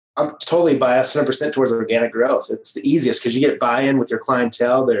I'm totally biased 100% towards organic growth. It's the easiest because you get buy-in with your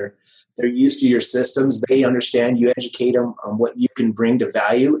clientele. They're used to your systems. They understand. You educate them on what you can bring to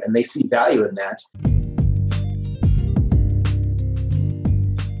value, and they see value in that.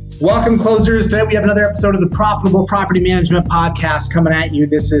 Welcome, closers. Today we have another episode of the Profitable Property Management Podcast coming at you.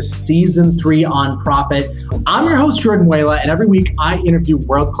 This is season 3 on profit. I'm your host, Jordan Wela, and every week I interview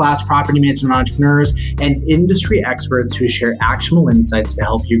world-class property management entrepreneurs and industry experts who share actionable insights to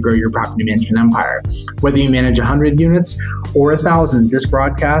help you grow your property management empire. Whether you manage 100 units or 1,000, this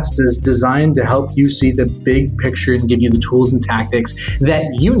broadcast is designed to help you see the big picture and give you the tools and tactics that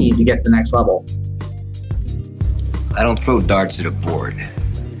you need to get to the next level. I don't throw darts at a board.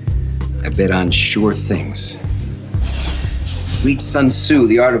 I bet on sure things. Read Sun Tzu,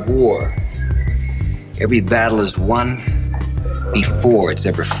 The Art of War. Every battle is won before it's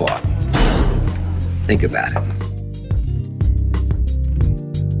ever fought. Think about it.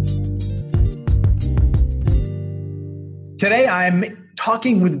 Today, I'm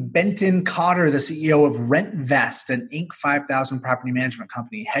talking with Benton Cotter, the CEO of RentVest's, an Inc. 5000 property management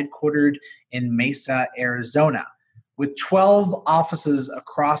company headquartered in Mesa, Arizona. With 12 offices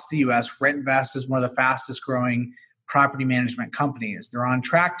across the U.S., RentVest's is one of the fastest growing property management companies. They're on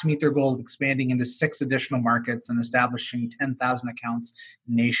track to meet their goal of expanding into 6 additional markets and establishing 10,000 accounts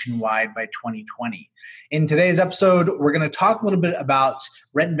nationwide by 2020. In today's episode, we're going to talk a little bit about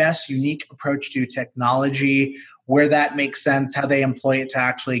RentVest's unique approach to technology, where that makes sense, how they employ it to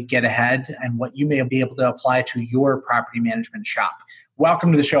actually get ahead, and what you may be able to apply to your property management shop.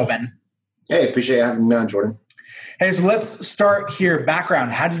 Welcome to the show, Ben. Hey, appreciate you having me on, Jordan. Hey, so let's start here.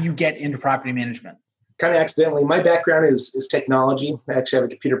 Background, how did you get into property management? Kind of accidentally. My background is technology. I actually have a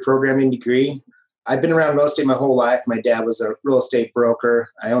computer programming degree. I've been around real estate my whole life. My dad was a real estate broker.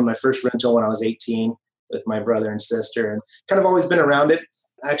 I owned my first rental when I was 18 with my brother and sister, and kind of always been around it.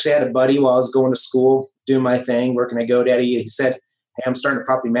 I actually had a buddy while I was going to school, doing my thing, working at GoDaddy. He said, hey, I'm starting a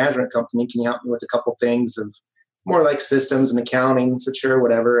property management company. Can you help me with a couple things of more like systems and accounting? So sure,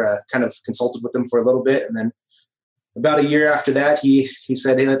 whatever. Kind of consulted with him for a little bit, and then about a year after that, he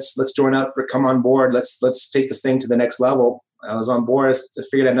said, hey, let's join up or come on board. Let's take this thing to the next level. I was on board. I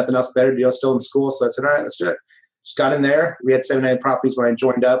figured I had nothing else better to do. I was still in school. So I said, all right, let's do it. Just got in there. We had 79 properties when I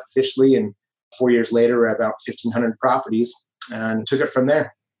joined up officially. And 4 years later, we're at about 1,500 properties and took it from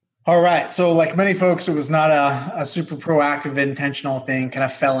there. All right. So like many folks, it was not a super proactive, intentional thing, kind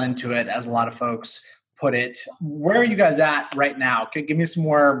of fell into it as a lot of folks put it. Where are you guys at right now? Give me some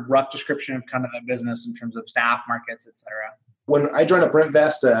more rough description of kind of the business in terms of staff, markets, et cetera. When I joined up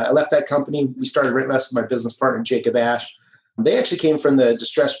RentVest's, I left that company. We started RentVest's with my business partner, Jacob Ash. They actually came from the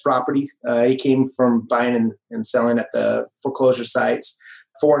distressed property. He came from buying and selling at the foreclosure sites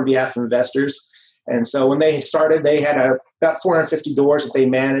for and behalf of investors. And so when they started, they had about 450 doors that they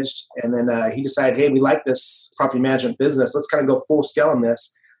managed. And then he decided, hey, we like this property management business. Let's kind of go full scale in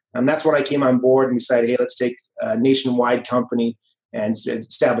this. And that's when I came on board and decided, hey, let's take a nationwide company and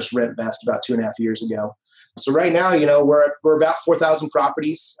establish RentVest's about 2.5 years ago. So right now, we're about 4,000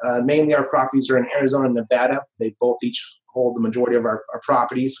 properties. Mainly our properties are in Arizona and Nevada. They both each hold the majority of our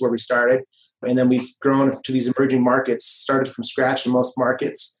properties where we started. And then we've grown to these emerging markets, started from scratch in most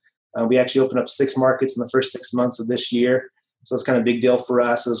markets. We actually opened up 6 markets in the first 6 months of this year. So it's kind of a big deal for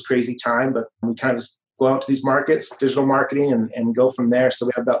us. It was a crazy time, but we kind of go out to these markets, digital marketing, and go from there. So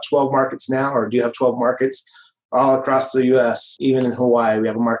we have about 12 markets now, or do have 12 markets all across the U.S., even in Hawaii. We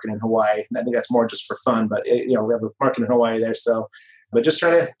have a market in Hawaii. I think that's more just for fun, but we have a market in Hawaii there. So, but just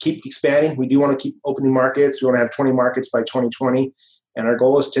trying to keep expanding. We do want to keep opening markets. We want to have 20 markets by 2020. And our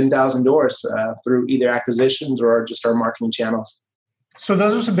goal is 10,000 doors through either acquisitions or just our marketing channels. So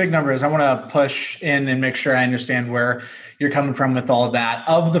those are some big numbers. I want to push in and make sure I understand where you're coming from with all of that.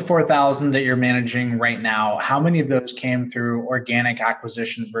 Of the 4,000 that you're managing right now, how many of those came through organic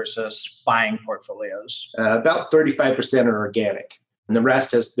acquisition versus buying portfolios? About 35% are organic, and the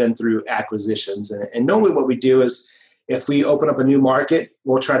rest has been through acquisitions. And normally what we do is if we open up a new market,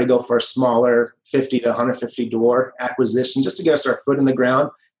 we'll try to go for a smaller 50 to 150 door acquisition just to get us our foot in the ground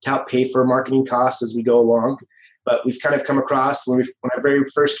to help pay for marketing costs as we go along. But we've kind of come across, when I very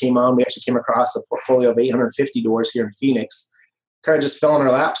first came on, we actually came across a portfolio of 850 doors here in Phoenix. Kind of just fell in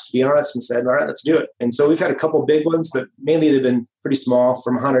our laps, to be honest, and said, all right, let's do it. And so we've had a couple big ones, but mainly they've been pretty small,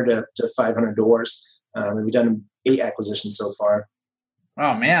 from 100 to 500 doors. And we've done 8 acquisitions so far.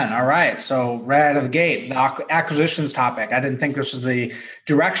 Oh, man. All right. So right out of the gate, the acquisitions topic. I didn't think this was the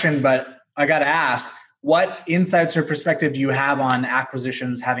direction, but I got to ask, what insights or perspective do you have on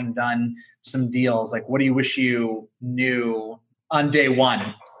acquisitions, having done some deals? Like, what do you wish you knew on day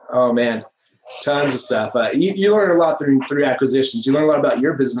one? Oh, man. Tons of stuff. You learn a lot through acquisitions. You learn a lot about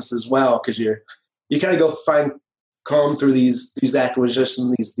your business as well, because you kind of go comb through these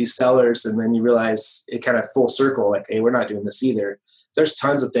acquisitions, these sellers, and then you realize it kind of full circle. Like, hey, we're not doing this either. There's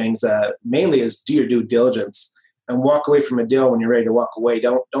tons of things. Mainly is do your due diligence and walk away from a deal when you're ready to walk away.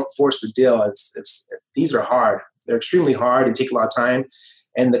 Don't force the deal. These are hard. They're extremely hard and take a lot of time.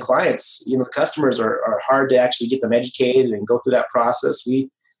 And the clients, the customers are hard to actually get them educated and go through that process.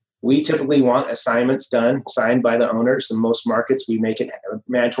 We typically want assignments done, signed by the owners. In most markets, we make it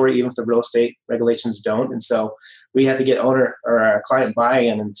mandatory, even if the real estate regulations don't. And so we have to get owner or our client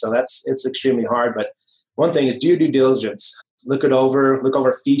buy-in. And so it's extremely hard. But one thing is do due diligence. Look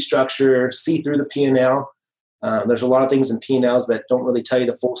over fee structure, see through the P&L. There's a lot of things in P&Ls that don't really tell you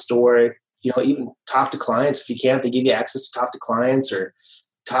the full story. Even talk to clients if you can. They give you access to talk to clients or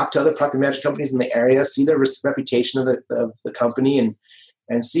talk to other property management companies in the area. See the reputation of the company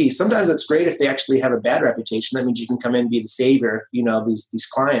and see. Sometimes it's great if they actually have a bad reputation. That means you can come in and be the savior, of these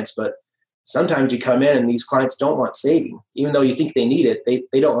clients. But sometimes you come in and these clients don't want saving, even though you think they need it.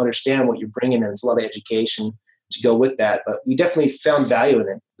 They don't understand what you're bringing, and it's a lot of education to go with that. But we definitely found value in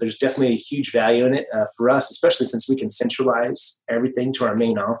it. There's definitely a huge value in it for us, especially since we can centralize everything to our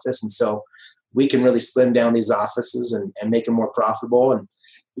main office. And so we can really slim down these offices and make them more profitable. And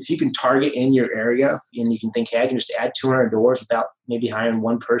if you can target in your area and you can think, hey, I can just add 200 doors without maybe hiring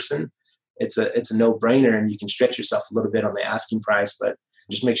one person, it's a no-brainer, and you can stretch yourself a little bit on the asking price. But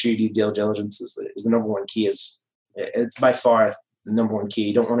just make sure you do due diligence is the number one key. It's by far the number one key.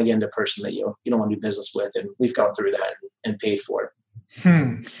 You don't want to get into a person that you don't want to do business with. And we've gone through that and paid for it.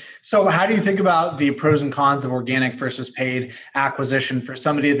 So how do you think about the pros and cons of organic versus paid acquisition for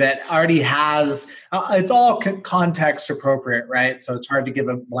somebody that already has, it's all context appropriate, right? So it's hard to give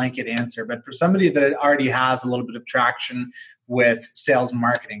a blanket answer, but for somebody that already has a little bit of traction with sales and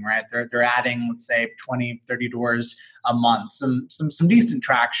marketing, right? They're adding, let's say 20, 30 doors a month, some decent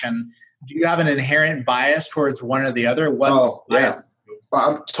traction. Do you have an inherent bias towards one or the other? Yeah.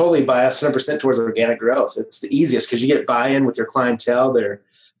 I'm totally biased 100% towards organic growth. It's the easiest because you get buy-in with your clientele. They're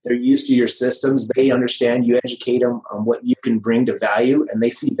used to your systems. They understand. You educate them on what you can bring to value, and they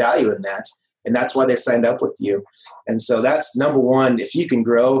see value in that. And that's why they signed up with you. And so that's number one. If you can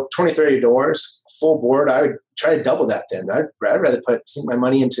grow 20, 30 doors full board, I would try to double that then. I'd rather sink my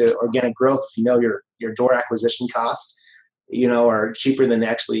money into organic growth if you know your door acquisition costs, are cheaper than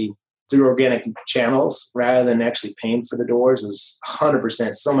actually through organic channels rather than actually paying for the doors is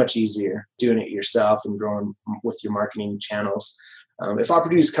 100% so much easier doing it yourself and growing with your marketing channels. If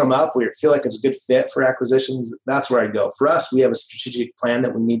opportunities come up where you feel like it's a good fit for acquisitions, that's where I'd go. For us, we have a strategic plan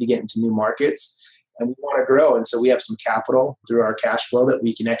that we need to get into new markets and we want to grow. And so we have some capital through our cash flow that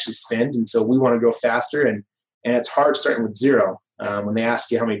we can actually spend. And so we want to grow faster. And it's hard starting with zero. When they ask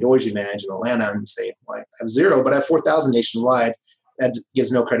you how many doors you manage in Atlanta and you say, well, I have zero, but I have 4,000 nationwide. That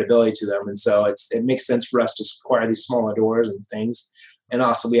gives no credibility to them. And so it makes sense for us to acquire these smaller doors and things. And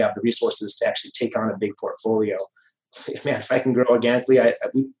also we have the resources to actually take on a big portfolio. Man, if I can grow organically,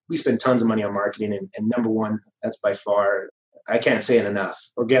 we spend tons of money on marketing. And number one, that's by far, I can't say it enough.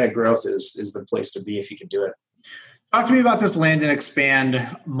 Organic growth is the place to be if you can do it. Talk to me about this land and expand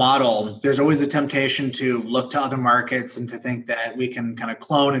model. There's always a temptation to look to other markets and to think that we can kind of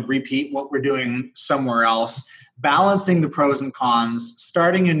clone and repeat what we're doing somewhere else. Balancing the pros and cons,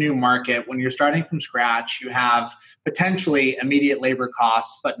 starting a new market. When you're starting from scratch, you have potentially immediate labor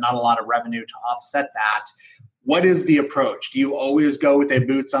costs, but not a lot of revenue to offset that. What is the approach? Do you always go with a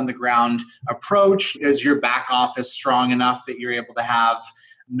boots on the ground approach? Is your back office strong enough that you're able to have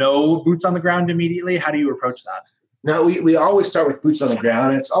no boots on the ground immediately? How do you approach that? No, we always start with boots on the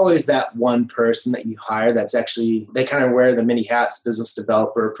ground. It's always that one person that you hire that's actually, they kind of wear the many hats, business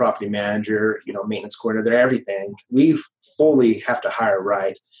developer, property manager, maintenance coordinator, they're everything. We fully have to hire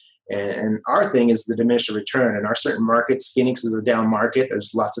right. And our thing is the diminished return. In our certain markets, Phoenix is a down market.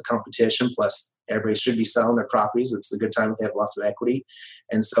 There's lots of competition. Plus, everybody should be selling their properties. It's a good time if they have lots of equity.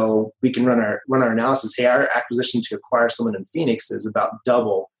 And so we can run our analysis. Hey, our acquisition to acquire someone in Phoenix is about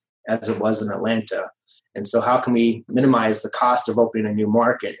double as it was in Atlanta. And so how can we minimize the cost of opening a new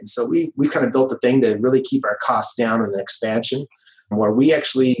market? And so we kind of built a thing to really keep our costs down in the expansion, where we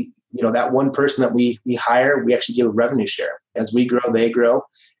actually, that one person that we hire, we actually give a revenue share. As we grow, they grow,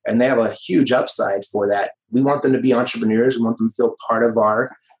 and they have a huge upside for that. We want them to be entrepreneurs. We want them to feel part of our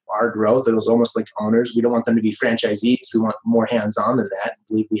growth. It was almost like owners. We don't want them to be franchisees. We want more hands-on than that. I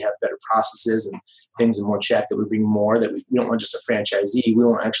believe we have better processes and things in more check that we bring more, that we don't want just a franchisee. We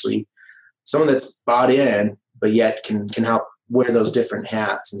want actually someone that's bought in, but yet can help wear those different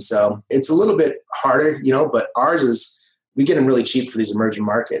hats. And so it's a little bit harder, but ours is we get them really cheap for these emerging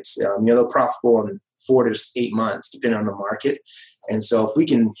markets. They're profitable in 4 to 8 months, depending on the market. And so if we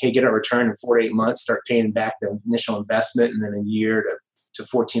can get our return in 4 to 8 months, start paying back the initial investment, and then a year to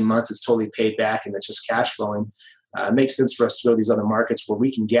 14 months, it's totally paid back and it's just cash flowing. It makes sense for us to go to these other markets where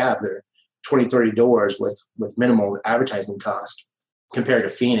we can gather 20, 30 doors with minimal advertising cost compared to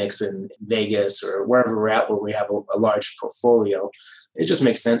Phoenix and Vegas or wherever we're at where we have a large portfolio. It just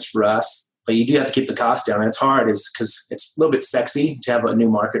makes sense for us. But you do have to keep the cost down. And it's hard because it's a little bit sexy to have a new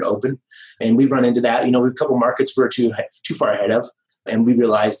market open. And we've run into that. We have a couple markets we're too far ahead of. And we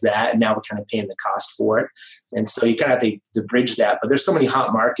realized that. And now we're kind of paying the cost for it. And so you kind of have to bridge that. But there's so many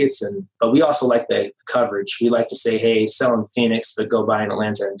hot markets. But we also like the coverage. We like to say, hey, sell in Phoenix, but go buy in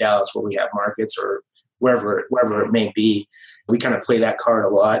Atlanta and Dallas where we have markets, or wherever it may be. We kind of play that card a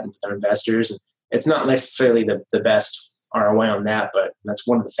lot with our investors. It's not necessarily the best ROI on that, but that's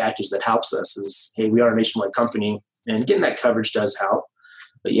one of the factors that helps us is, hey, we are a nationwide company, and getting that coverage does help.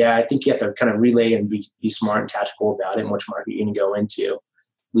 But yeah, I think you have to kind of relay and be smart and tactical about it and which market you're going to go into.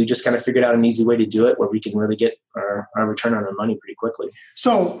 We just kind of figured out an easy way to do it where we can really get our return on our money pretty quickly.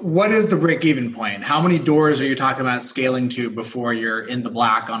 So what is the break-even point? How many doors are you talking about scaling to before you're in the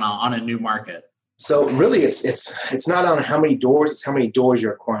black on a new market? So really, it's not on how many doors, it's how many doors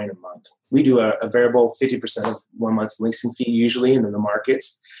you're acquiring a month. We do a variable 50% of 1 month's leasing fee usually in the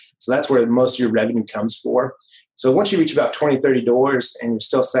markets. So that's where most of your revenue comes for. So once you reach about 20, 30 doors and you're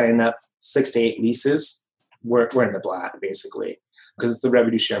still signing up 6 to 8 leases, we're in the black basically, because it's the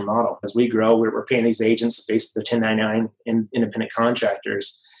revenue share model. As we grow, we're paying these agents based on the 1099 independent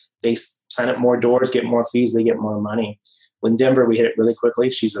contractors. They sign up more doors, get more fees, they get more money. In Denver, we hit it really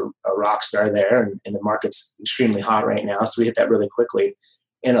quickly. She's a rock star there, and the market's extremely hot right now, so we hit that really quickly.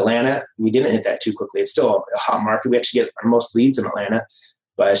 In Atlanta, we didn't hit that too quickly. It's still a hot market. We actually get our most leads in Atlanta,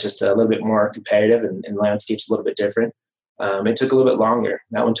 but it's just a little bit more competitive, and the landscape's a little bit different. It took a little bit longer.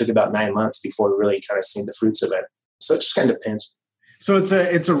 That one took about 9 months before we really kind of seen the fruits of it. So it just kind of depends. So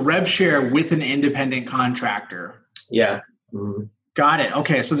it's a rev share with an independent contractor. Yeah. Mm-hmm. Got it.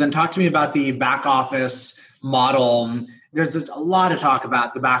 Okay, so then talk to me about the back office model. There's a lot of talk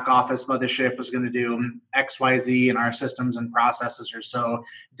about the back office mothership was going to do XYZ, and our systems and processes are so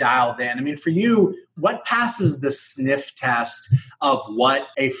dialed in. I mean, for you, what passes the sniff test of what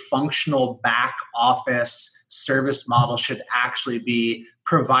a functional back office service model should actually be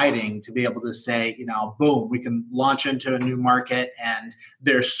providing to be able to say, boom, we can launch into a new market and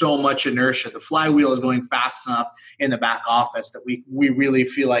there's so much inertia. The flywheel is going fast enough in the back office that we really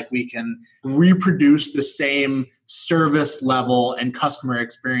feel like we can reproduce the same service level and customer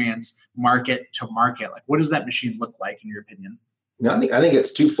experience market to market. Like, what does that machine look like in your opinion? I think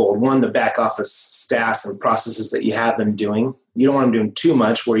it's twofold. One, the back office staff and processes that you have them doing. You don't want them doing too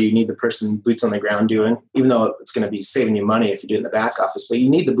much where you need the person boots on the ground doing, even though it's going to be saving you money if you do it in the back office. But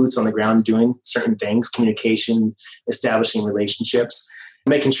you need the boots on the ground doing certain things, communication, establishing relationships,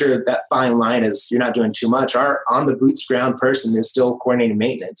 making sure that fine line is you're not doing too much. Our on the boots ground person is still coordinating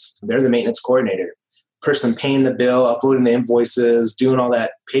maintenance. They're the maintenance coordinator. Person paying the bill, uploading the invoices, doing all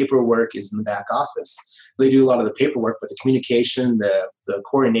that paperwork is in the back office. They do a lot of the paperwork, but the communication, the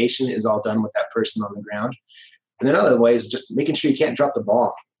coordination is all done with that person on the ground. And then other ways, just making sure you can't drop the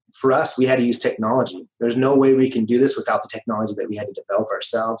ball. For us, we had to use technology. There's no way we can do this without the technology that we had to develop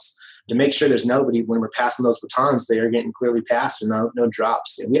ourselves to make sure there's nobody, when we're passing those batons, they are getting clearly passed and no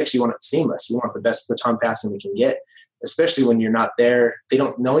drops. And we actually want it seamless. We want the best baton passing we can get, especially when you're not there. They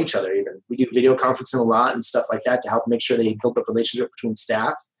don't know each other even. We do video conferencing a lot and stuff like that to help make sure they build up relationship between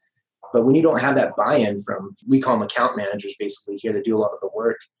staff. But when you don't have that buy-in from, we call them account managers basically here that do a lot of the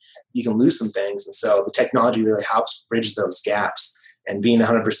work, you can lose some things. And so the technology really helps bridge those gaps. And being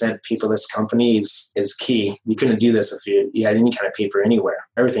 100% paperless company is key. You couldn't do this if you had any kind of paper anywhere.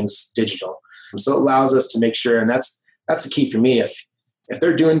 Everything's digital. So it allows us to make sure, and that's the key for me. If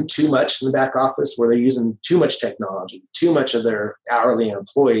they're doing too much in the back office where they're using too much technology, too much of their hourly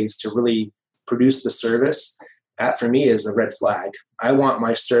employees to really produce the service, that for me is a red flag. I want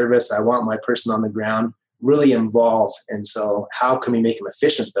my service, I want my person on the ground really involved. And so how can we make them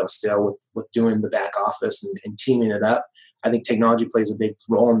efficient though still with doing the back office and teaming it up? I think technology plays a big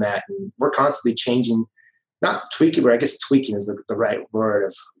role in that. And we're constantly changing, not tweaking, but I guess tweaking is the right word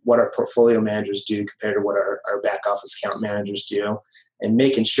of what our portfolio managers do compared to what our back office account managers do. And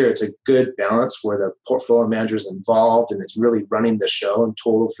making sure it's a good balance where the portfolio manager is involved and is really running the show and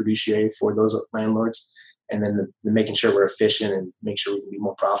total fiduciary for those landlords. And then the making sure we're efficient and make sure we can be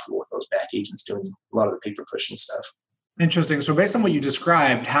more profitable with those back agents doing a lot of the paper pushing stuff. Interesting. So based on what you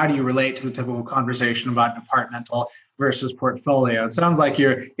described, how do you relate to the typical conversation about departmental versus portfolio? It sounds like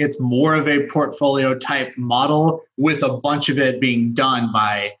it's more of a portfolio type model with a bunch of it being done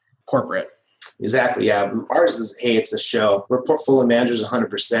by corporate. Exactly. Yeah. Ours is, hey, it's a show. We're portfolio managers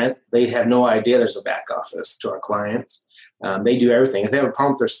 100%. They have no idea there's a back office to our clients. They do everything. If they have a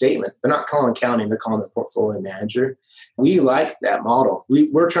problem with their statement, they're not calling accounting, they're calling the portfolio manager. We like that model.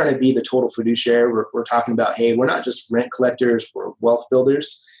 We're trying to be the total fiduciary. We're talking about, hey, we're not just rent collectors, we're wealth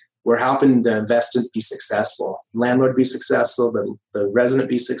builders. We're helping the investor be successful, landlord be successful, the resident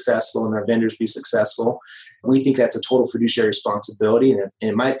be successful, and our vendors be successful. We think that's a total fiduciary responsibility. And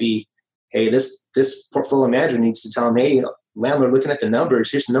it might be, hey, this portfolio manager needs to tell them, hey, landlord, looking at the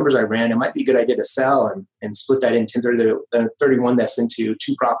numbers, here's the numbers I ran. It might be a good idea to sell and split that in 1031 that's into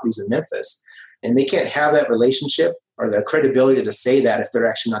 2 properties in Memphis. And they can't have that relationship or the credibility to say that if they're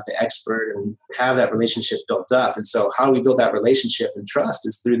actually not the expert and have that relationship built up. And so how we build that relationship and trust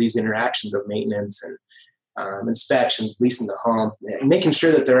is through these interactions of maintenance and inspections, leasing the home, and making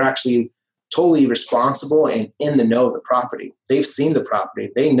sure that they're actually totally responsible and in the know of the property. They've seen the property.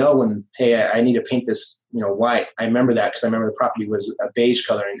 They know when, hey, I need to paint this, white. I remember that because I remember the property was a beige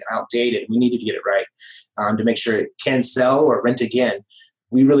color and outdated. We needed to get it right to make sure it can sell or rent again.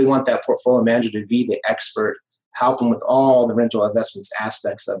 We really want that portfolio manager to be the expert, help them with all the rental investments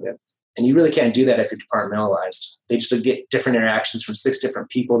aspects of it. And you really can't do that if you're departmentalized. They just get different interactions from 6 different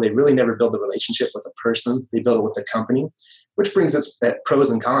people. They really never build a relationship with a person. They build it with a company, which brings us pros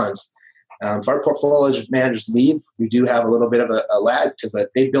and cons. If our portfolio managers leave, we do have a little bit of a lag because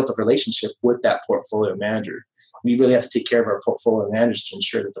they've built a relationship with that portfolio manager. We really have to take care of our portfolio managers to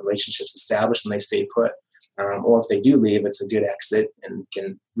ensure that the relationship's established and they stay put. Or if they do leave, it's a good exit and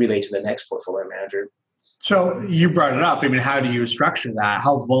can relate to the next portfolio manager. So you brought it up. I mean, how do you structure that?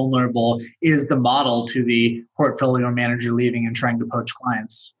 How vulnerable is the model to the portfolio manager leaving and trying to poach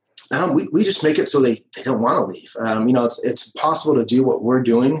clients? We just make it so they don't want to leave. It's possible to do what we're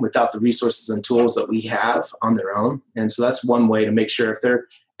doing without the resources and tools that we have on their own. And so that's one way to make sure if they're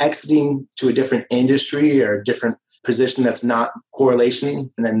exiting to a different industry or a different position that's not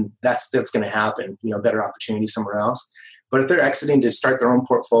correlation, and then that's going to happen, better opportunity somewhere else. But if they're exiting to start their own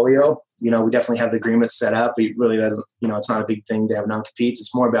portfolio, we definitely have the agreement set up. It really doesn't, it's not a big thing to have non-competes.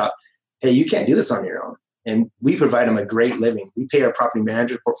 It's more about, hey, you can't do this on your own. And we provide them a great living. We pay our property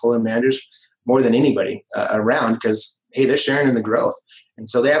managers, portfolio managers more than anybody around because, hey, they're sharing in the growth. And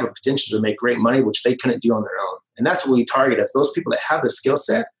so they have a potential to make great money, which they couldn't do on their own. And that's what we target as those people that have the skill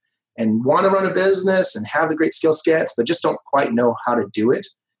set and want to run a business and have the great skill sets, but just don't quite know how to do it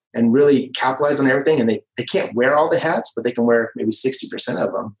and really capitalize on everything. And they can't wear all the hats, but they can wear maybe 60%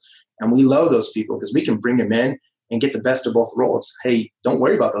 of them. And we love those people because we can bring them in and get the best of both worlds. Hey, don't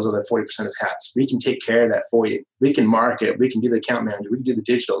worry about those other 40% of hats. We can take care of that for you. We can market. We can do the account manager. We can do the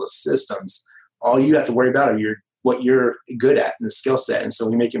digital, the systems. All you have to worry about are what you're good at and the skill set. And so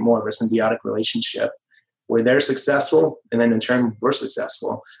we make it more of a symbiotic relationship where they're successful and then in turn we're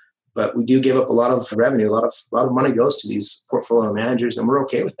successful. But we do give up a lot of revenue. A lot of money goes to these portfolio managers, and we're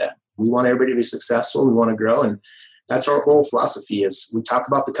okay with that. We want everybody to be successful. We want to grow, and that's our whole philosophy. Is we talk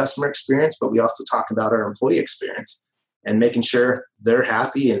about the customer experience, but we also talk about our employee experience and making sure they're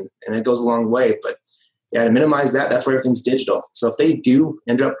happy, and it goes a long way. But yeah, to minimize that, that's why everything's digital. So if they do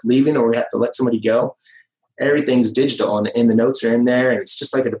end up leaving, or we have to let somebody go, everything's digital, and the notes are in there, and it's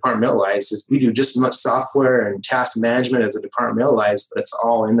just like a departmentalized. We do just as much software and task management as a departmentalized, but it's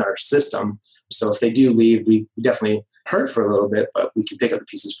all in our system. So if they do leave, we definitely hurt for a little bit, but we can pick up the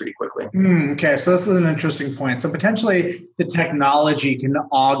pieces pretty quickly. Okay, so this is an interesting point. So potentially the technology can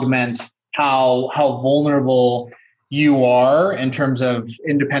augment how vulnerable you are in terms of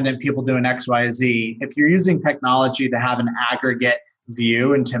independent people doing X, Y, Z. If you're using technology to have an aggregate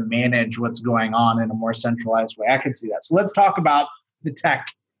view and to manage what's going on in a more centralized way, I can see that. So let's talk about the tech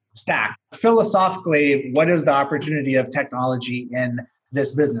stack. Philosophically, what is the opportunity of technology in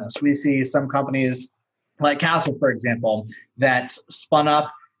this business? We see some companies like Castle, for example, that spun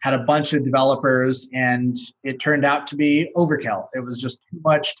up, had a bunch of developers, and it turned out to be overkill. It was just too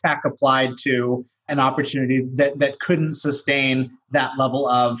much tech applied to an opportunity that couldn't sustain that level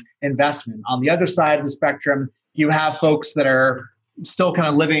of investment. On the other side of the spectrum, you have folks that are still kind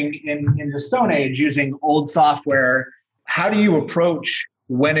of living in the Stone Age using old software. How do you approach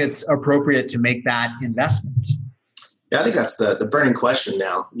when it's appropriate to make that investment? Yeah, I think that's the burning question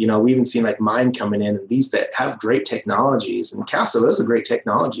now. We even seen like Mine coming in, and these that have great technologies. And Castle was a great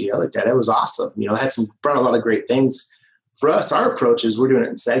technology. I looked at it; it was awesome. It brought a lot of great things. For us, our approach is we're doing it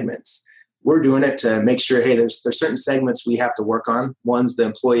in segments. we're doing it to make sure, hey, there's certain segments we have to work on. One's the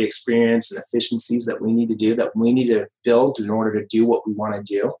employee experience and efficiencies that we need to do, that we need to build in order to do what we want to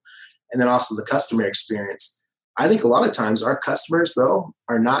do. And then also the customer experience. I think a lot of times our customers, though,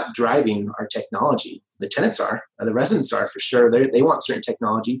 are not driving our technology. The tenants are, the residents are for sure. They want certain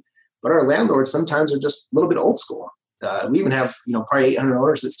technology, but our landlords sometimes are just a little bit old school. We even have, probably 800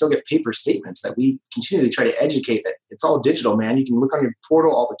 owners that still get paper statements that we continually try to educate that it's all digital, man. You can look on your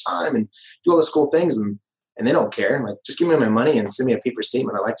portal all the time and do all those cool things, and they don't care. Like, just give me my money and send me a paper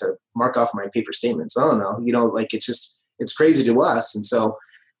statement. I like to mark off my paper statements. I don't know, it's crazy to us. And so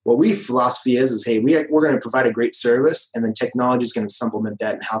what philosophy is hey, we're going to provide a great service, and then technology is going to supplement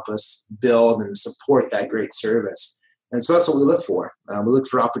that and help us build and support that great service. And so that's what we look for. We look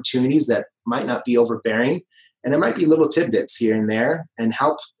for opportunities that might not be overbearing, and there might be little tidbits here and there, and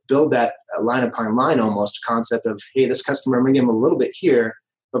help build that line upon line almost concept of, hey, this customer, I'm going to give them a little bit here,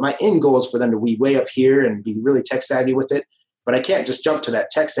 but my end goal is for them to be way up here and be really tech savvy with it. But I can't just jump to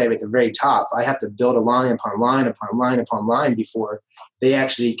that tech savvy at the very top. I have to build a line upon line upon line upon line before they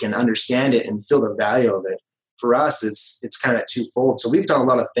actually can understand it and feel the value of it. For us, it's kind of that twofold. So we've done a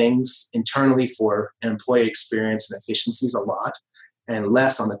lot of things internally for an employee experience and efficiencies, a lot, and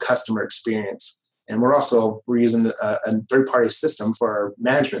less on the customer experience. And we're using a third-party system for our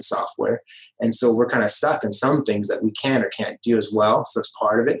management software. And so we're kind of stuck in some things that we can or can't do as well. So that's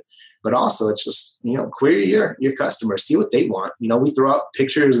part of it. But also it's just, query your customers, see what they want. We throw out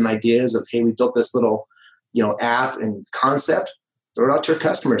pictures and ideas of, hey, we built this little, app and concept. Throw it out to your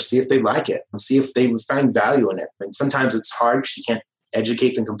customers, see if they like it, and see if they would find value in it. And sometimes it's hard because you can't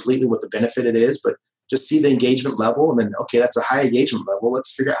educate them completely what the benefit it is, but just see the engagement level. And then, okay, that's a high engagement level.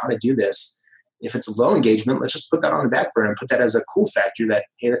 Let's figure out how to do this. If it's a low engagement, let's just put that on the back burner and put that as a cool factor that,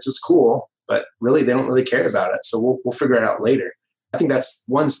 hey, that's just cool, but really they don't really care about it. So we'll figure it out later. I think that's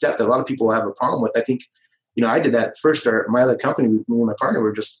one step that a lot of people have a problem with. I think, I did that first, my other company, me and my partner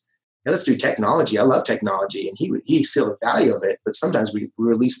were just, hey, let's do technology. I love technology. And he saw the value of it. But sometimes we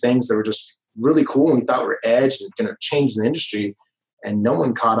released things that were just really cool and we thought were edge and going to change the industry. And no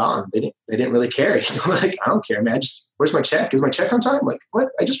one caught on. They didn't really care. Like, I don't care, man. Where's my check? Is my check on time? Like,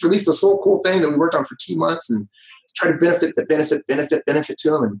 what? I just released this whole cool thing that we worked on for 2 months and try to benefit to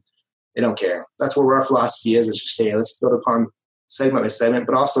them. And they don't care. That's where our philosophy is just, hey, let's build upon segment by segment,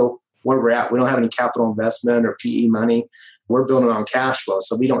 but also where we're at. We don't have any capital investment or PE money. We're building on cash flow.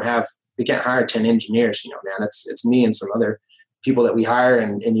 So we can't hire 10 engineers, man. It's me and some other people that we hire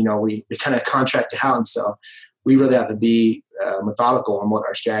and we kind of contract it out. And so we really have to be methodical on what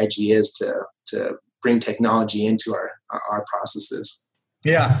our strategy is to bring technology into our processes.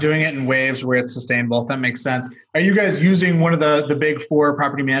 Yeah, doing it in waves where it's sustainable. That makes sense. Are you guys using one of the big 4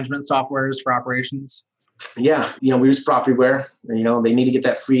 property management softwares for operations? Yeah, we use Propertyware. They need to get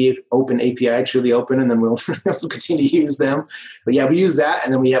that free open API, truly open, and then we'll continue to use them. But yeah, we use that,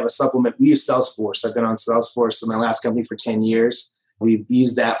 and then we have a supplement. We use Salesforce. I've been on Salesforce in my last company for 10 years. We've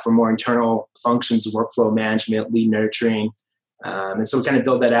used that for more internal functions, workflow management, lead nurturing. And so we kind of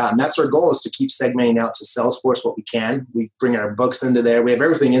build that out. And that's our goal, is to keep segmenting out to Salesforce what we can. We bring our books into there. We have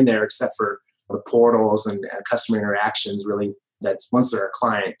everything in there except for the portals and customer interactions, really. That's once they're a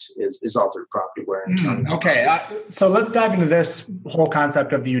client is all through Propertyware. Okay. So let's dive into this whole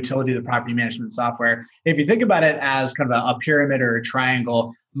concept of the utility of the property management software. If you think about it as kind of a pyramid or a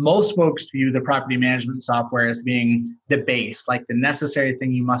triangle, most folks view the property management software as being the base, like the necessary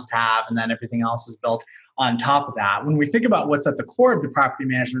thing you must have, and then everything else is built on top of that. When we think about what's at the core of the property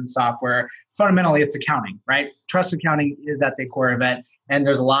management software, fundamentally it's accounting, right? Trust accounting is at the core of it. And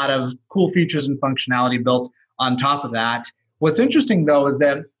there's a lot of cool features and functionality built on top of that. What's interesting, though, is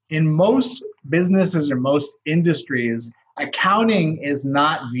that in most businesses or most industries, accounting is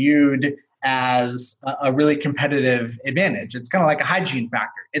not viewed as a really competitive advantage. It's kind of like a hygiene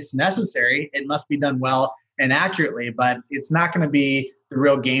factor. It's necessary. It must be done well and accurately, but it's not going to be the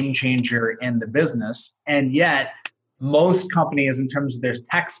real game changer in the business. And yet, most companies, in terms of their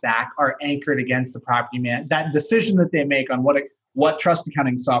tech stack, are anchored against the property man. That decision that they make on what trust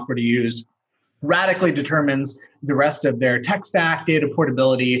accounting software to use radically determines the rest of their tech stack, data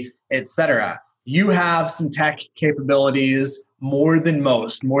portability, et cetera. You have some tech capabilities more than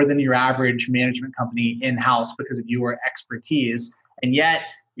your average management company in-house because of your expertise. And yet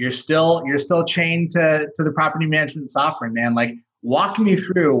you're still chained to the property management software, man. Like, walk me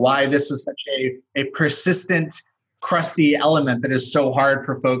through why this is such a persistent, crusty element that is so hard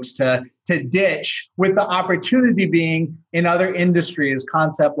for folks to ditch, with the opportunity being in other industries,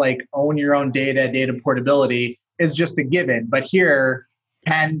 concept like own your own data portability is just a given. But here,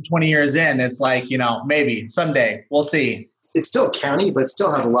 10, 20 years in, it's like, maybe someday, we'll see. It's still accounting, but it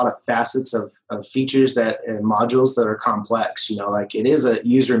still has a lot of facets of features and modules that are complex. Like it is a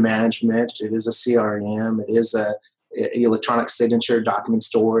user management, it is a CRM, it is a electronic signature, document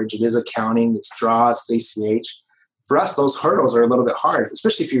storage, it is accounting, it's draw, it's ACH. For us, those hurdles are a little bit hard,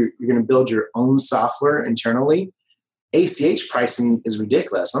 especially if you're going to build your own software internally. ACH pricing is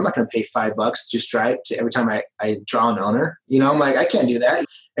ridiculous. I'm not going to pay $5 to Stripe to every time I draw an owner. I'm like, I can't do that.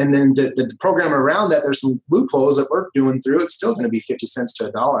 And then the program around that, there's some loopholes that we're doing through. It's still going to be 50 cents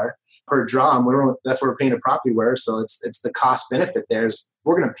to $1 per draw. And that's what we're paying a Propertyware. So it's the cost benefit there is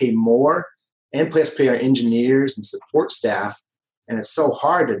we're going to pay more and plus pay our engineers and support staff. And it's so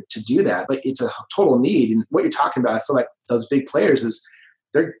hard to do that, but it's a total need. And what you're talking about, I feel like those big players is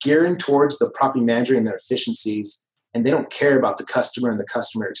they're gearing towards the property manager and their efficiencies. And they don't care about the customer and the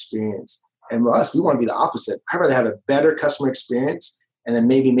customer experience. And with us, we want to be the opposite. I'd rather have a better customer experience and then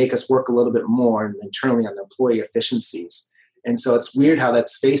maybe make us work a little bit more internally on the employee efficiencies. And so it's weird how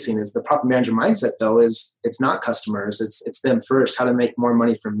that's facing is the property manager mindset, though, is it's not customers. It's them first, how to make more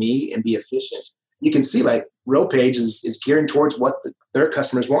money for me and be efficient. You can see like RealPage is gearing towards what their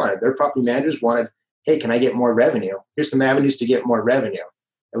customers wanted. Their property managers wanted, hey, can I get more revenue? Here's some avenues to get more revenue.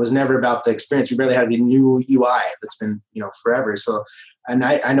 It was never about the experience. We barely had a new UI that's been, forever. So, and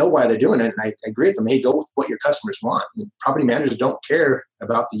I know why they're doing it. And I agree with them. Hey, go with what your customers want. And property managers don't care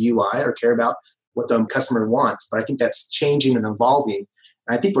about the UI or care about what the customer wants. But I think that's changing and evolving.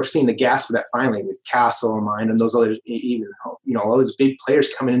 And I think we're seeing the gas for that finally with Castle in mind and those other, even, all those big players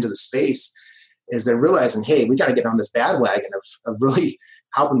coming into the space is they're realizing, hey, we got to get on this bandwagon of really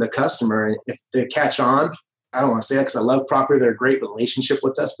helping the customer. And if they catch on, I don't want to say that because I love property. They're a great relationship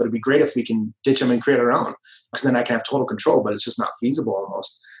with us, but it'd be great if we can ditch them and create our own because then I can have total control, but it's just not feasible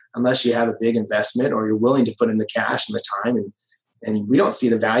almost unless you have a big investment or you're willing to put in the cash and the time. And we don't see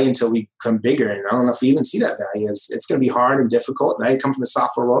the value until we become bigger. And I don't know if we even see that value. It's going to be hard and difficult. And I come from the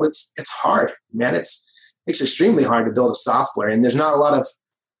software world. It's hard, man. It's extremely hard to build a software. And there's not a lot of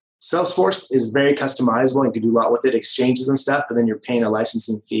Salesforce is very customizable. You can do a lot with it, exchanges and stuff, but then you're paying a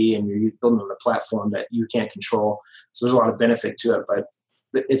licensing fee and you're building on a platform that you can't control. So there's a lot of benefit to it, but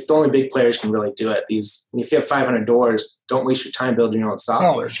it's the only big players can really do it. If you have 500 doors, don't waste your time building your own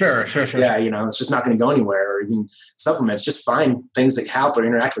software. Oh, sure. Yeah, it's just not going to go anywhere. Or even supplements, just find things that help or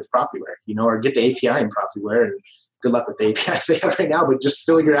interact with Propertyware, or get the API in Propertyware. And good luck with the API they have right now, but just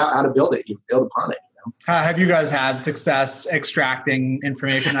figure out how to build it. You build upon it. Have you guys had success extracting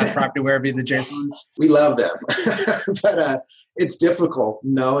information out of Propertyware via the JSON? We love them, but it's difficult.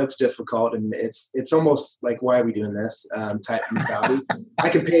 No, it's difficult, and it's almost like, why are we doing this type mentality?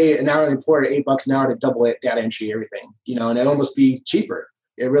 I could pay an hourly employer $8 an hour to double it, data entry, everything, and it'd almost be cheaper.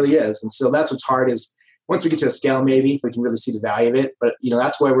 It really is, and so that's what's hard is once we get to a scale, maybe we can really see the value of it. But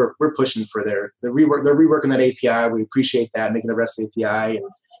that's why we're pushing for their rework. They're reworking that API. We appreciate that, making the REST API and.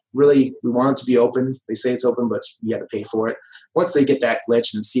 Really, we want it to be open. They say it's open, but you have to pay for it. Once they get that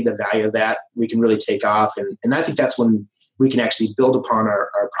glitch and see the value of that, we can really take off. And I think that's when we can actually build upon our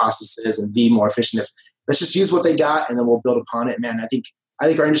processes and be more efficient. Let's just use what they got and then we'll build upon it. Man, I think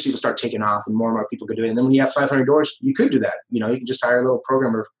our industry will start taking off and more people could do it. And then when you have 500 doors, you could do that. You can just hire a little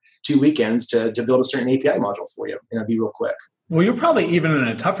programmer 2 weekends to build a certain API module for you. And it'll be real quick. Well, you're probably even in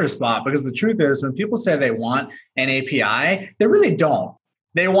a tougher spot because the truth is when people say they want an API, they really don't.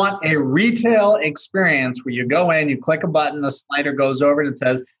 They want a retail experience where you go in, you click a button, the slider goes over and it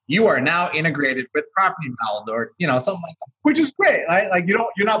says, you are now integrated with Property Meld or, something like that, which is great. Right? Like you're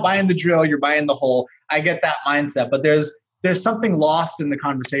not buying the drill, you're buying the hole. I get that mindset, but there's something lost in the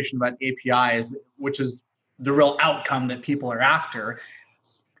conversation about APIs, which is the real outcome that people are after.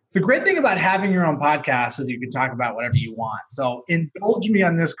 The great thing about having your own podcast is you can talk about whatever you want. So indulge me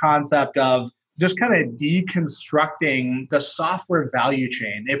on this concept of just kind of deconstructing the software value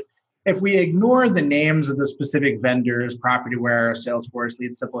chain. If we ignore the names of the specific vendors, Propertyware, Salesforce,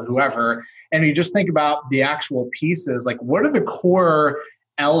 Lead Simple, whoever, and you just think about the actual pieces, like what are the core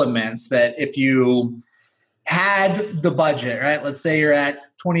elements that if you had the budget, right? Let's say you're at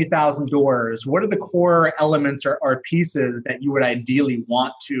 20,000 doors. What are the core elements or pieces that you would ideally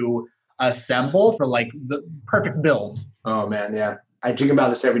want to assemble for like the perfect build? Oh man, yeah. I dream about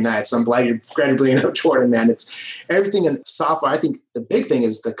this every night, so I'm glad you're bringing it up, Jordan, man. It's everything in software. I think the big thing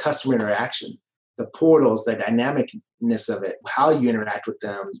is the customer interaction, the portals, the dynamicness of it, how you interact with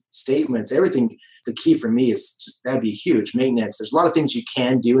them, statements, everything. The key for me is just that'd be huge. Maintenance. There's a lot of things you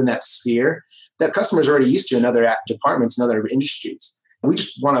can do in that sphere that customers are already used to in other departments and other industries. We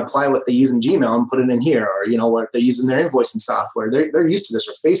just want to apply what they use in Gmail and put it in here, or what they use in their invoicing software. They're used to this,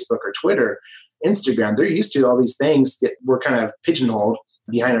 or Facebook, or Twitter, Instagram. They're used to all these things that we're kind of pigeonholed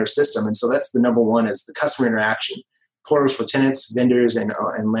behind our system. And so that's the number one is the customer interaction. portals for tenants, vendors, and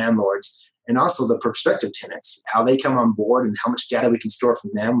landlords, and also the prospective tenants, how they come on board and how much data we can store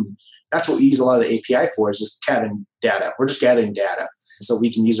from them. That's what we use a lot of the API for, is just gathering data. We're just gathering data. So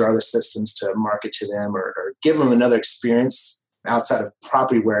we can use our other systems to market to them or give them another experience outside of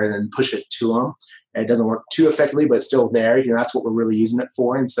propertyware and then push it to them. And it doesn't work too effectively, but it's still there. You know, that's what we're really using it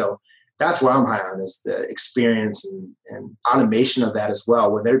for. And so that's what I'm high on, is the experience and automation of that as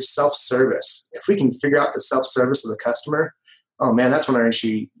well, where there's self-service. If we can figure out the self-service of the customer, oh man, that's when our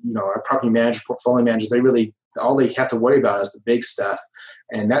issue, our property manager, portfolio managers, all they have to worry about is the big stuff.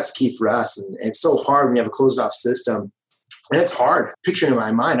 And that's key for us. And it's so hard when you have a closed off system. And it's hard. Picturing in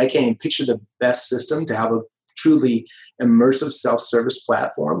my mind, I can't even picture the best system to have a truly immersive self-service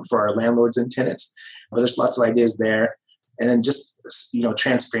platform for our landlords and tenants. But there's lots of ideas there. And then just,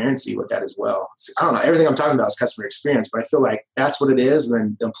 transparency with that as well. I don't know, everything I'm talking about is customer experience, but I feel like that's what it is. And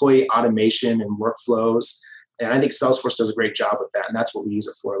then the employee automation and workflows. And I think Salesforce does a great job with that. And that's what we use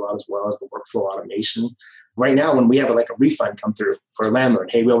it for a lot, as well as the workflow automation. Right now, when we have a refund come through for a landlord,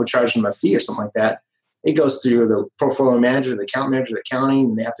 hey, we overcharged them a fee or something like that, it goes through the portfolio manager, the account manager, the accounting,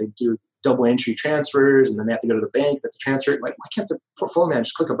 and they have to do double entry transfers, and then they have to go to the bank that the transfer. Like, why can't the portfolio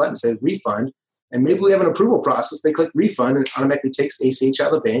manager click a button and say refund? And maybe we have an approval process. They click refund and it automatically takes ACH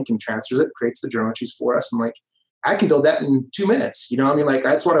out of the bank and transfers it, creates the journal entries for us. And I can build that in 2 minutes.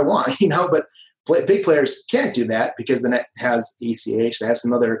 That's what I want, but big players can't do that because then it has ACH. They have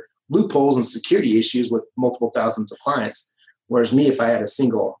some other loopholes and security issues with multiple thousands of clients. Whereas me, if I had a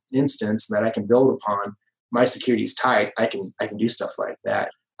single instance that I can build upon, my security is tight, I can do stuff like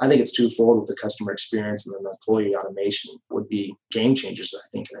that. I think it's twofold with the customer experience, and then the employee automation would be game changers, I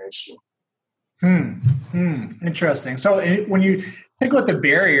think, in our industry. Interesting. So when you think about the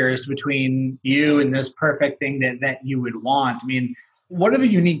barriers between you and this perfect thing that you would want, what are the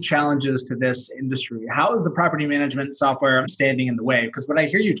unique challenges to this industry? How is the property management software standing in the way? Because what I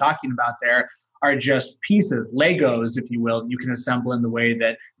hear you talking about there are just pieces, Legos, if you will, you can assemble in the way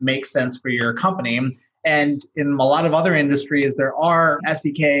that makes sense for your company. And in a lot of other industries, there are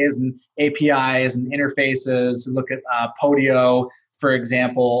SDKs and APIs and interfaces. Look at Podio, for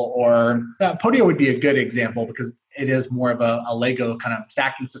example, or Podio would be a good example because it is more of a Lego kind of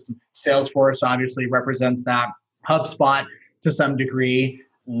stacking system. Salesforce obviously represents that. HubSpot to some degree.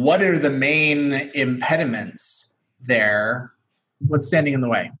 What are the main impediments there? What's standing in the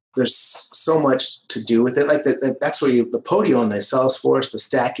way? There's so much to do with it. That's where the Podio and the Salesforce, the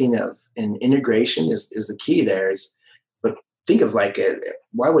stacking of and integration is the key there. But think of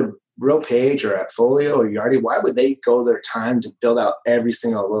why would RealPage or AppFolio or Yardi, why would they go their time to build out every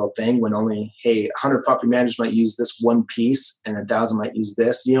single little thing when only, 100 property managers might use this one piece and 1,000 might use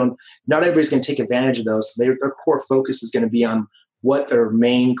this? Not everybody's going to take advantage of those. So their core focus is going to be on what their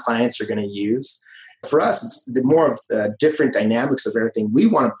main clients are going to use. For us, it's more of the different dynamics of everything. We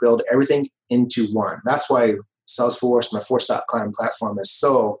want to build everything into one. That's why Salesforce and the Force.cloud platform is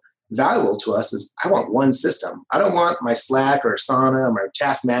so valuable to us. Is I want one system. I don't want my Slack or Asana, my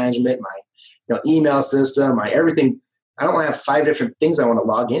task management, my email system, my everything. I don't want to have 5 different things I want to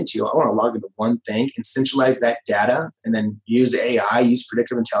log into. I want to log into one thing and centralize that data and then use AI, use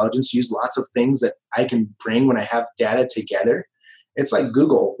predictive intelligence, use lots of things that I can bring when I have data together. It's like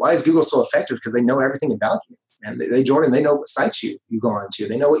Google. Why is Google so effective? Because they know everything about you. And they know what sites you go on to.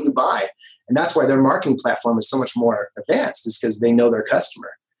 They know what you buy. And that's why their marketing platform is so much more advanced, is because they know their customer.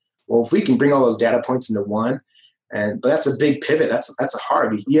 Well, if we can bring all those data points into one, but that's a big pivot. That's a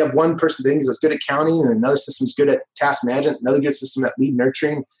hard. You have one person that's good at counting, and another system's good at task management, another good system at lead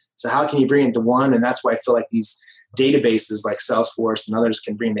nurturing. So how can you bring it into one? And that's why I feel like these databases like Salesforce and others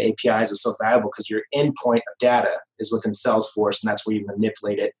can bring the APIs is so valuable, because your endpoint of data is within Salesforce, and that's where you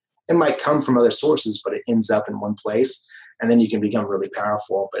manipulate it. It might come from other sources, but it ends up in one place, and then you can become really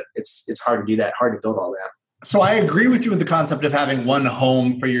powerful. But it's hard to do that, hard to build all that. So I agree with you with the concept of having one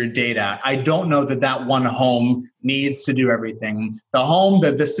home for your data. I don't know that one home needs to do everything. The home,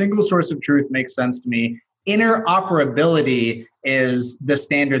 the single source of truth makes sense to me. Interoperability is the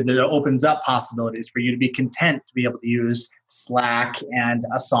standard that opens up possibilities for you to be content to be able to use Slack and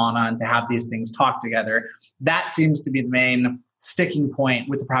Asana and to have these things talk together. That seems to be the main sticking point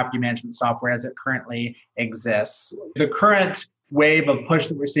with the property management software as it currently exists. The current wave of push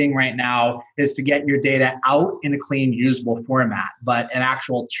that we're seeing right now is to get your data out in a clean, usable format. But an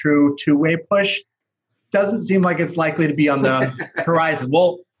actual true two-way push doesn't seem like it's likely to be on the horizon.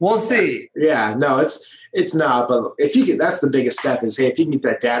 We'll see. Yeah, no, it's not. But if you can, that's the biggest step is, if you can get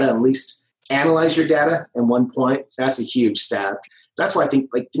that data, at least analyze your data in one point, that's a huge step. That's why I think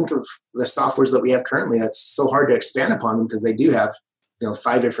of the softwares that we have currently. That's so hard to expand upon them because they do have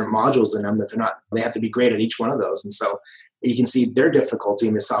 5 different modules in them that they have to be great at each one of those. And so you can see their difficulty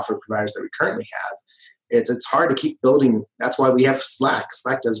in the software providers that we currently have. It's hard to keep building. That's why we have Slack.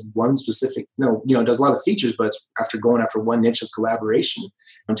 Slack does one specific, does a lot of features, but it's after going after one niche of collaboration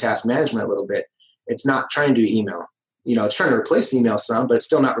and task management a little bit. It's not trying to do email. It's trying to replace email some, but it's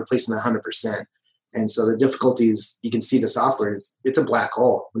still not replacing 100%. And so the difficulty is you can see the software. It's a black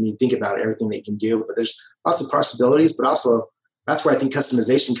hole when you think about everything that you can do. But there's lots of possibilities, but also that's where I think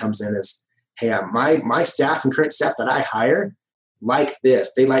customization comes in is, hey, my staff and current staff that I hire like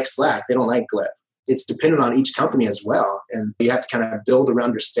this. They like Slack. They don't like Glib. It's dependent on each company as well. And you have to kind of build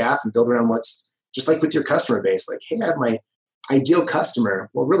around your staff and build around what's just like with your customer base. Like, hey, I have my ideal customer.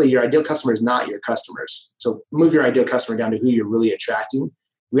 Well, really, your ideal customer is not your customers. So move your ideal customer down to who you're really attracting.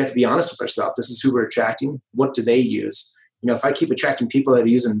 We have to be honest with ourselves. This is who we're attracting. What do they use? If I keep attracting people that are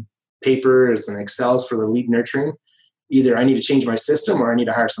using papers and Excels for their lead nurturing, either I need to change my system or I need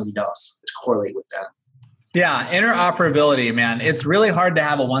to hire somebody else to correlate with that. Yeah, interoperability, man. It's really hard to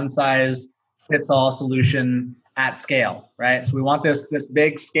have a one-size-fits-all solution at scale, right? So we want this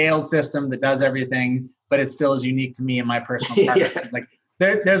big scaled system that does everything, but it still is unique to me and my personal preference. It's like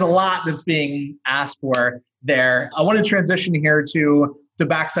there's a lot that's being asked for there. I want to transition here to the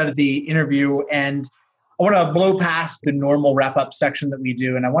backside of the interview, and I want to blow past the normal wrap-up section that we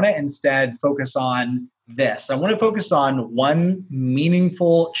do, and I want to instead focus on this. I want to focus on one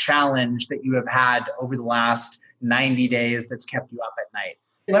meaningful challenge that you have had over the last 90 days that's kept you up at night.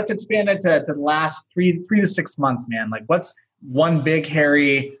 Let's expand it to the last three to 6 months, man. Like, what's one big,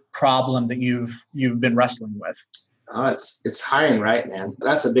 hairy problem that you've been wrestling with? It's hiring, right, man?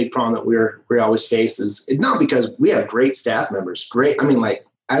 That's a big problem that we always face. Is it's not because we have great staff members. Great.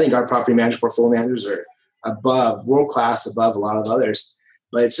 I think our property manager, portfolio managers are above, world-class, above a lot of others.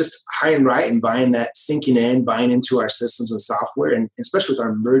 But it's just hiring right and buying into our systems and software, and especially with our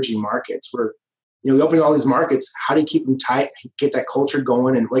emerging markets. We're opening all these markets. How do you keep them tight, get that culture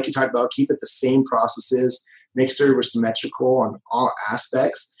going? And like you talked about, keep it the same processes, make sure we're symmetrical on all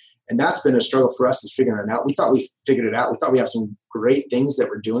aspects. And that's been a struggle for us, is figuring that out. We thought we figured it out. We thought we have some great things that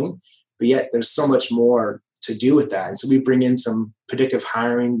we're doing, but yet there's so much more to do with that. And so we bring in some predictive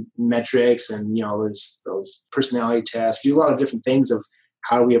hiring metrics and, those personality tests, do a lot of different things of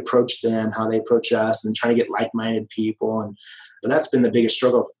how do we approach them, how they approach us, and trying to get like-minded people. But that's been the biggest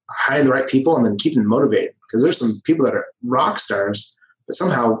struggle, hiring the right people and then keeping them motivated. Because there's some people that are rock stars, but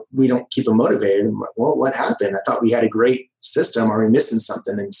somehow we don't keep them motivated. And well, what happened? I thought we had a great system. Are we missing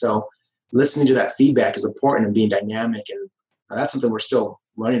something? And so listening to that feedback is important and being dynamic. And that's something we're still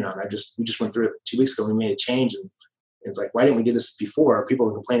running on. We just went through it 2 weeks ago. We made a change, and it's like, why didn't we do this before? People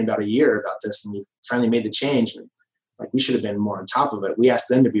were complaining about a year about this, and we finally made the change. And we should have been more on top of it. We asked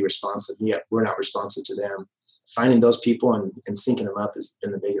them to be responsive, yet we're not responsive to them. Finding those people and syncing them up has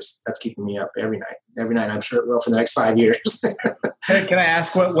been the biggest. That's keeping me up every night. I'm sure it will for the next 5 years. Can I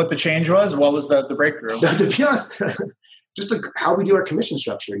ask what the change was? What was the breakthrough? To be honest, just how we do our commission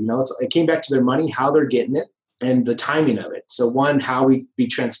structure. It came back to their money, how they're getting it, and the timing of it. So one, how we be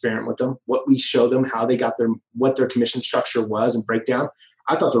transparent with them, what we show them, how they got what their commission structure was and breakdown.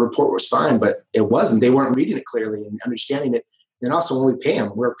 I thought the report was fine, but it wasn't. They weren't reading it clearly and understanding it. And also when we pay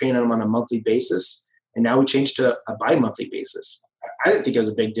them, we're paying them on a monthly basis. And now we changed to a bi-monthly basis. I didn't think it was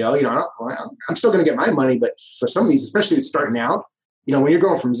a big deal. I'm still going to get my money, but for some of these, especially starting out, when you're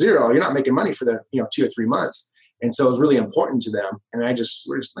going from zero, you're not making money for the 2 or 3 months. And so it was really important to them. And we're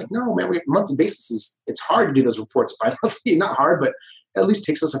just like, no, man, monthly basis it's hard to do those reports bi-monthly. Not hard, but at least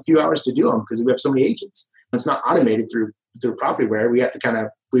takes us a few hours to do them because we have so many agents. It's not automated through Propertyware. We have to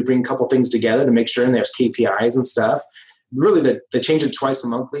we bring a couple things together to make sure, and there's KPIs and stuff. Really, the change it twice a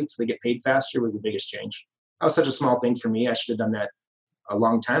monthly so they get paid faster was the biggest change. That was such a small thing for me. I should have done that a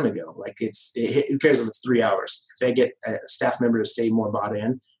long time ago. Who cares if it's 3 hours? If I get a staff member to stay more bought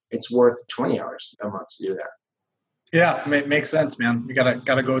in, it's worth 20 hours a month to do that. Yeah, it makes sense, man. You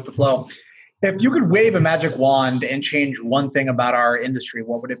gotta go with the flow. If you could wave a magic wand and change one thing about our industry,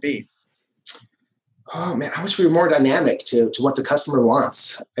 what would it be? Oh man, I wish we were more dynamic to what the customer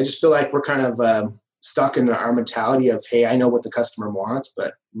wants. I just feel like we're kind of stuck in our mentality of, hey, I know what the customer wants,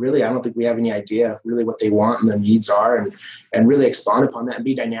 but really, I don't think we have any idea really what they want and their needs are, and really expand upon that and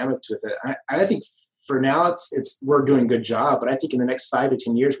be dynamic with it. I think for now, we're doing a good job, but I think in the next 5 to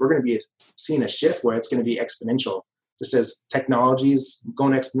 10 years, we're going to be seeing a shift where it's going to be exponential. Just as technology is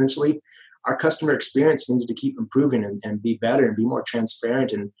going exponentially, our customer experience needs to keep improving and be better and be more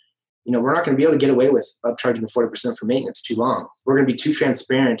transparent. And we're not going to be able to get away with upcharging 40% for maintenance too long. We're going to be too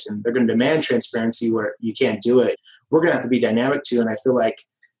transparent, and they're going to demand transparency where you can't do it. We're going to have to be dynamic too. And I feel like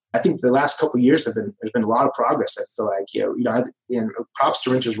I think the last couple of years there's been a lot of progress. I feel like, props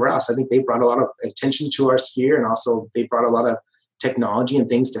to Renters Warehouse. I think they brought a lot of attention to our sphere, and also they brought a lot of technology and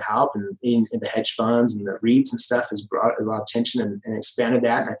things to help. And in the hedge funds and the REITs and stuff has brought a lot of attention and expanded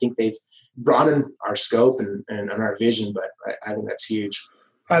that. And I think they've broadened our scope and our vision, but I think that's huge.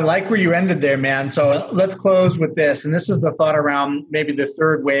 I like where you ended there, man. So let's close with this. And this is the thought around maybe the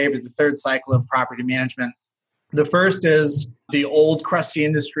third wave or the third cycle of property management. The first is the old crusty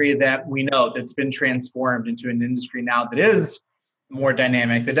industry that we know that's been transformed into an industry now that is more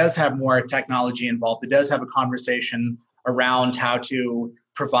dynamic, that does have more technology involved, that does have a conversation around how to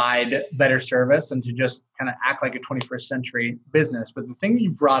provide better service and to just kind of act like a 21st century business. But the thing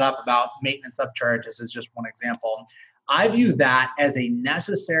you brought up about maintenance upcharges is just one example. I view that as a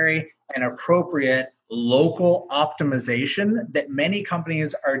necessary and appropriate local optimization that many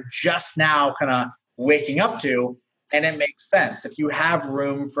companies are just now kind of waking up to. And it makes sense. If you have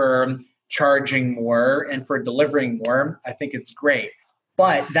room for charging more and for delivering more, I think it's great.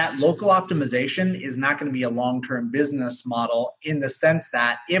 But that local optimization is not going to be a long-term business model in the sense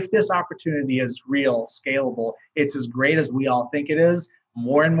that if this opportunity is real, scalable, it's as great as we all think it is,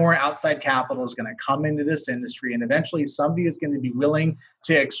 more and more outside capital is going to come into this industry. And eventually somebody is going to be willing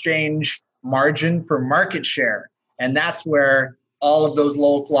to exchange margin for market share. And that's where all of those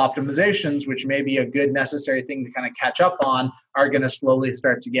local optimizations, which may be a good necessary thing to kind of catch up on, are going to slowly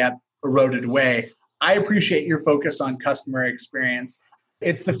start to get eroded away. I appreciate your focus on customer experience.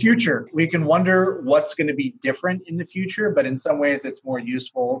 It's the future. We can wonder what's going to be different in the future, but in some ways it's more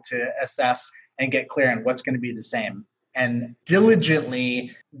useful to assess and get clear on what's going to be the same. And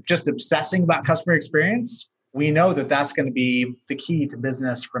diligently just obsessing about customer experience, we know that that's going to be the key to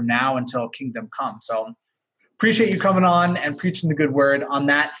business from now until kingdom come. So appreciate you coming on and preaching the good word on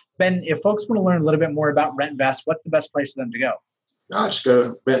that. Ben, if folks want to learn a little bit more about RentVest, what's the best place for them to go? Just go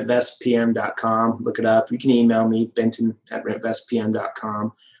to rentvestpm.com, look it up. You can email me, Benton at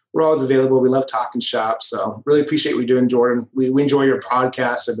rentvestpm.com. We're always available. We love talking shop. So really appreciate what you're doing, Jordan. We enjoy your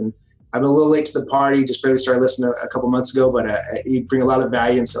podcast. I've been a little late to the party, just barely started listening a couple months ago, but you bring a lot of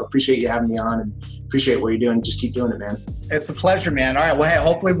value. And so appreciate you having me on and appreciate what you're doing. Just keep doing it, man. It's a pleasure, man. All right. Well, hey,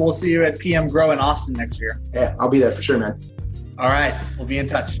 hopefully we'll see you at PM Grow in Austin next year. Yeah, I'll be there for sure, man. All right. We'll be in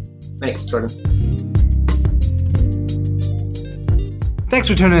touch. Thanks, Jordan. Thanks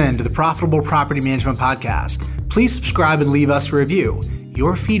for tuning in to the Profitable Property Management Podcast. Please subscribe and leave us a review.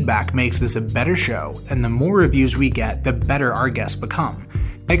 Your feedback makes this a better show, and the more reviews we get, the better our guests become.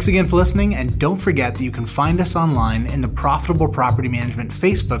 Thanks again for listening, and don't forget that you can find us online in the Profitable Property Management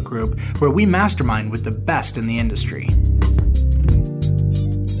Facebook group, where we mastermind with the best in the industry.